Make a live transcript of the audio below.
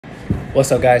What's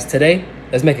up, guys? Today,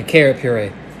 let's make a carrot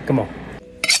puree. Come on.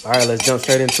 All right, let's jump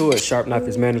straight into it. Sharp knife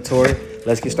is mandatory.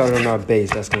 Let's get started on our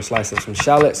base. That's gonna slice up some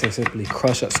shallots and simply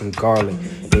crush up some garlic.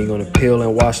 Then you're gonna peel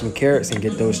and wash some carrots and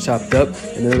get those chopped up.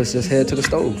 And then let's just head to the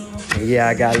stove. And yeah,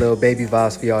 I got little baby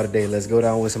vibes for y'all today. Let's go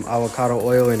down with some avocado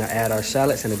oil and add our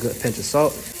shallots and a good pinch of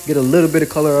salt. Get a little bit of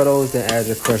color of those, then add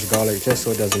your crushed garlic just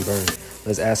so it doesn't burn.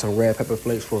 Let's add some red pepper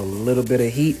flakes for a little bit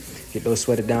of heat. Get those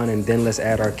sweated down, and then let's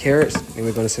add our carrots. And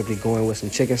we're gonna simply go in with some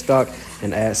chicken stock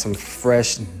and add some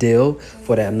fresh dill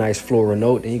for that nice floral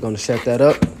note. Then you're gonna set that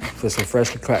up with some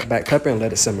freshly cracked black pepper and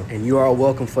let it simmer. And you are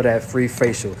welcome for that free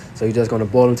facial. So you're just gonna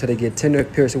boil them until they get tender,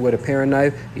 pierce it with a paring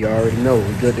knife. You already know,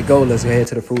 we're good to go. Let's go ahead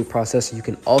to the food processor. You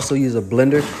can also use a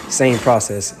blender, same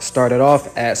process. Start it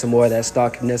off, add some more of that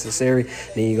stock if necessary.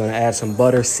 Then you're gonna add some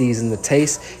butter, season the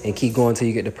taste, and keep going until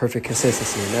you get the perfect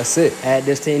consistency. And that's it. Add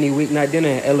this to any weeknight dinner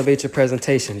and elevate your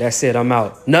presentation. That's it, I'm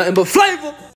out. Nothing but flavor.